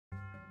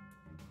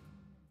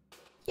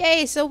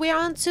Yay, so we're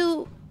on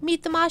to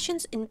Meet the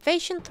Martians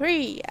Invasion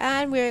 3,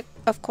 and we're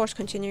of course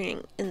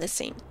continuing in the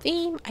same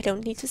theme. I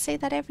don't need to say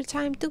that every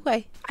time, do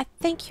I? I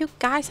think you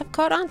guys have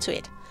caught on to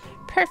it.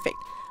 Perfect.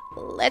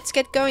 Let's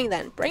get going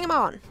then. Bring him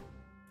on.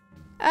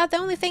 The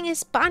only thing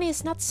is Barney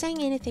is not saying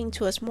anything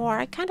to us more.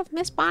 I kind of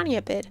miss Barney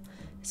a bit.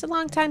 It's a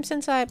long time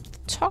since I've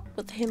talked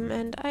with him,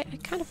 and I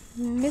kind of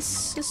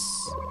miss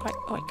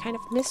I kind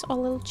of miss our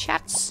little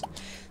chats.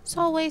 It's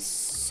always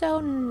so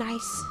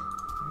nice.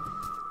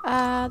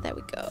 There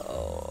we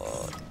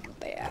go.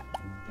 There.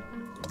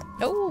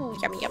 Oh,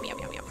 yummy, yummy,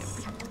 yummy, yummy, yummy.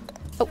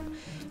 Oh,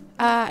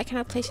 I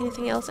cannot place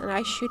anything else, and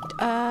I should,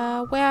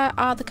 where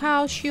are the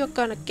cows? You're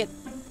gonna get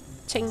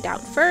taken down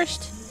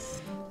first.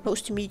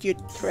 Most immediate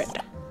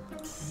threat.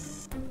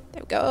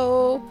 There we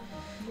go.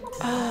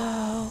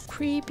 Oh,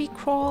 creepy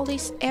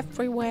crawlies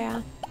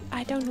everywhere.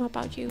 I don't know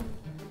about you.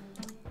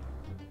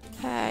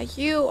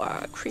 You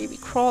are a creepy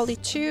crawly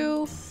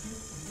too.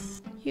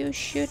 You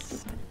should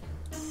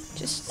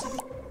just...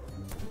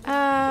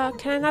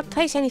 can I not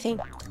place anything?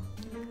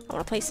 I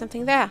want to place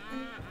something there.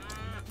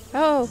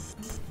 Oh.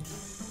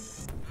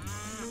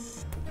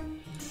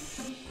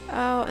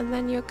 Oh, and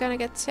then you're gonna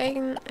get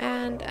taken,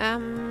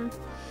 and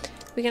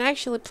we can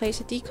actually place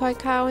a decoy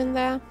cow in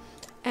there.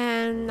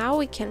 And now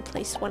we can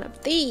place one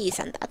of these,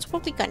 and that's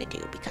what we're gonna do,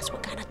 because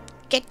we're gonna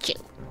get you,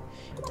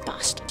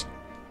 bastard.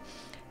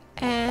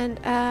 And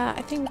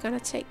I think we're gonna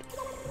take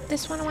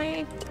this one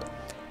away.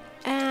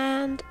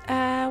 And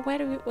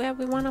where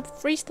we wanna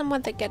freeze them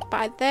when they get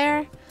by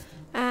there.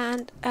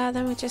 And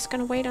then we're just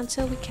gonna wait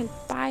until we can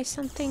buy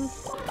something.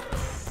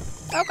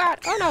 Oh god!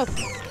 Oh no!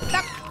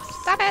 Stop!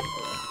 Stop it!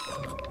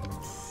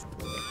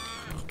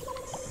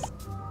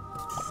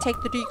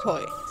 Take the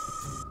decoy.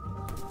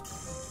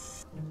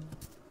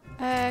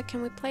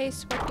 Can we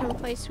place? What can we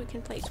place? We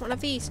can place one of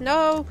these.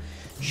 No!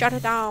 Shut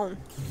it down.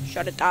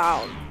 Shut it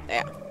down.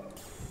 There.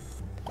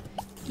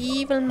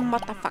 Evil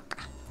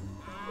motherfucker.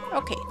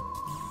 Okay.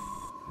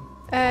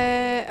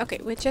 Okay,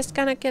 we're just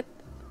gonna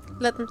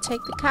let them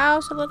take the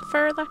cows a little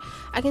further.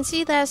 I can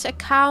see there's a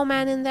cow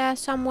man in there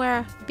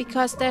somewhere,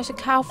 because there's a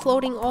cow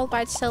floating all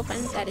by itself,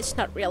 and that is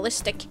not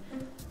realistic.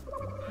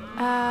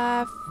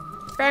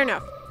 Fair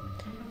enough.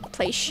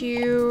 Place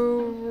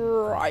you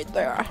right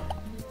there.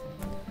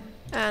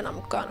 And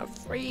I'm gonna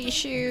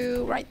freeze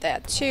you right there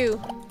too.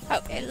 Oh,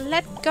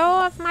 let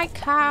go of my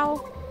cow.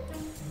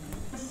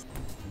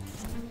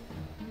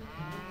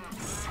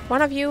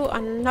 One of you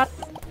are not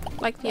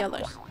like the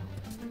others.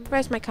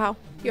 Where's my cow?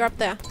 You're up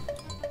there.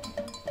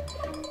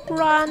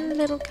 Run,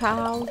 little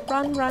cow.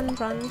 Run, run,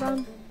 run,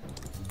 run.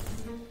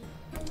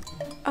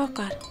 Oh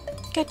god.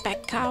 Get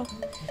back, cow.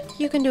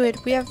 You can do it.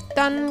 We have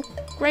done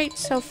great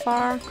so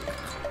far.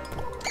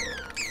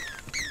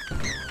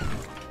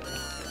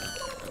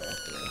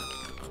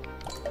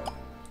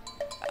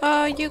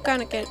 Oh, you're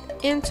gonna get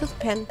into the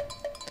pen.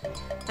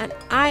 And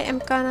I am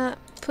gonna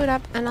put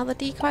up another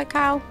decoy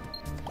cow.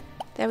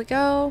 There we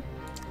go.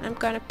 I'm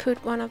gonna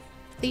put one of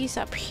these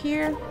up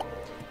here.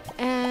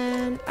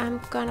 And I'm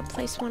gonna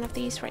place one of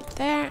these right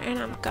there. And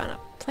I'm gonna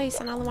place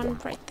another one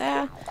right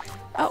there.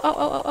 Oh, oh,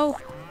 oh, oh, oh.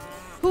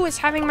 Who is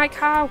having my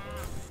cow?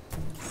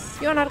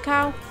 You're not a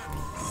cow.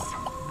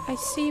 I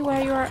see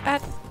where you are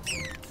at.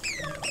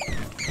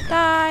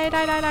 Die,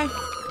 die, die, die.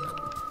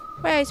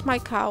 Where is my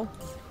cow?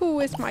 Who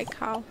is my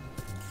cow?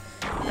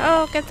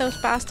 Oh, get those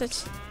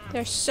bastards.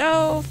 They're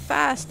so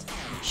fast.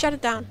 Shut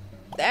it down.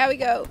 There we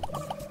go.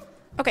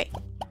 Okay.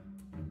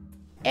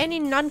 Any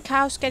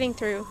non-cows getting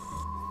through?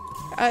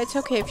 It's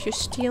okay if you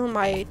steal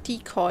my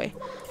decoy.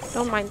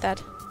 Don't mind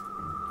that.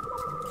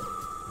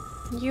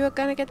 You are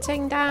gonna get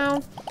taken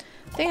down.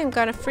 I think I'm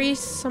gonna freeze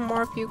some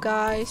more of you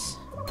guys.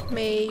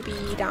 Maybe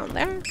down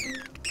there.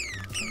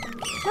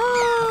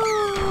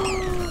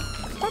 No!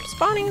 Stop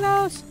spawning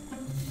those.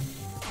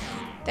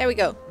 There we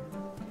go.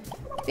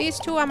 These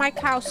two are my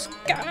cows.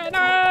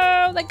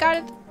 No! They got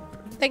it.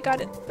 They got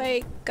it.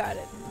 They got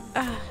it.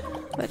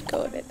 Let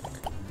go of it.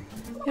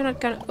 You're not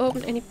gonna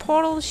open any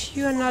portals.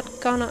 You're not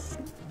gonna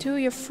do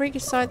your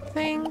freakazoid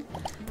thing.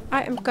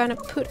 I am gonna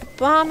put a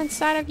bomb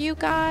inside of you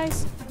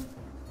guys.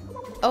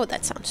 Oh,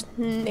 that sounds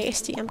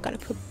nasty. I'm gonna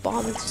put a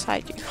bomb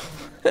inside you.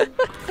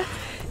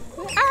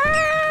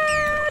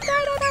 Ah!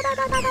 Die, die, die,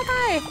 die, die, die,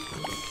 die.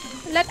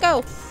 Let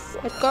go.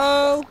 Let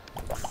go.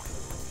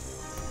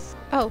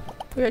 Oh,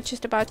 we're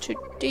just about to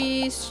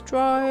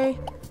destroy.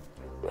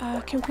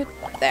 Can we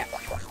put there?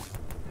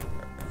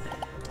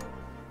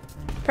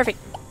 Perfect.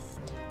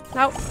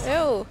 Now,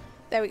 oh,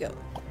 there we go.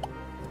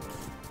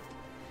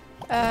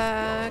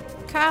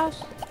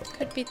 Cows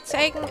could be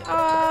taken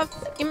off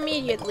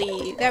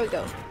immediately. There we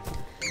go.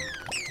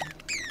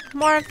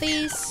 More of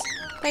these.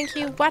 Thank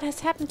you. What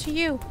has happened to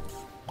you?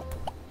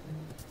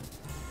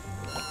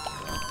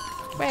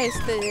 Where is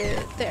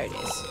the... There it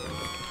is.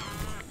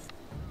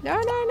 No,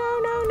 no, no,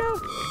 no, no.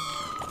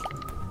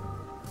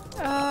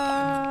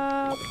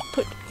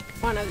 Put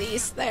one of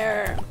these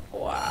there.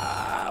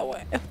 Wow.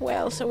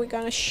 Well, so we're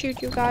gonna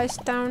shoot you guys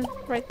down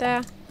right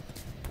there.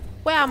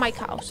 Where are my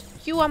cows?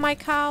 You are my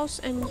cows,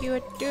 and you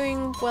are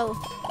doing well.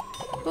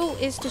 Who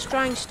is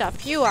destroying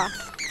stuff? You are.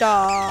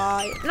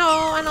 Die.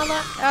 No, another.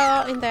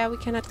 Oh, in there. We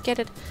cannot get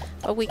it.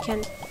 But we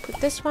can put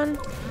this one.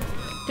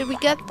 Did we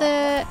get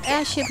the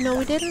airship? No,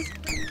 we didn't.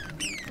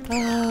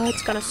 Oh,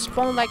 it's gonna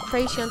spawn like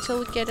crazy until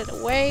we get it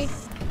away.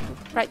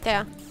 Right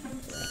there.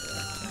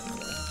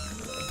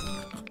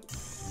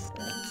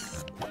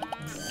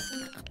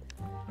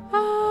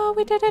 Oh,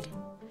 we did it.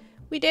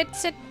 We did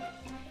it.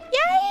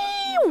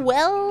 Yay!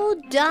 Well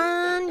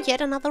done.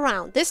 Yet another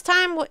round. This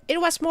time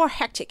it was more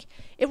hectic.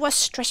 It was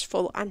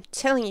stressful, I'm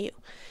telling you.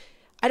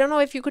 I don't know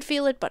if you could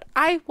feel it, but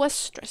I was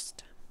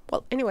stressed.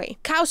 Well, anyway.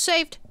 Cow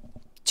saved.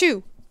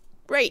 2.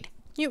 Great.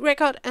 New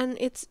record, and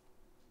it's...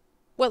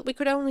 Well, we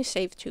could only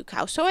save 2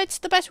 cows, so it's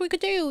the best we could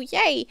do.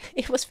 Yay!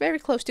 It was very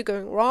close to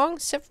going wrong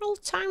several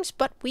times,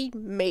 but we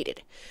made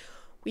it.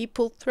 We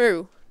pulled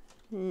through.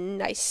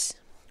 Nice.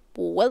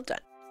 Well done.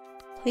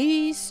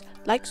 Please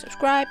like,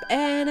 subscribe,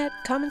 and add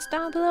comments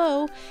down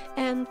below.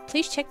 And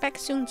please check back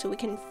soon so we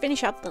can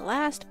finish up the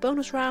last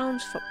bonus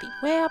rounds for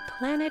Beware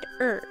Planet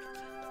Earth.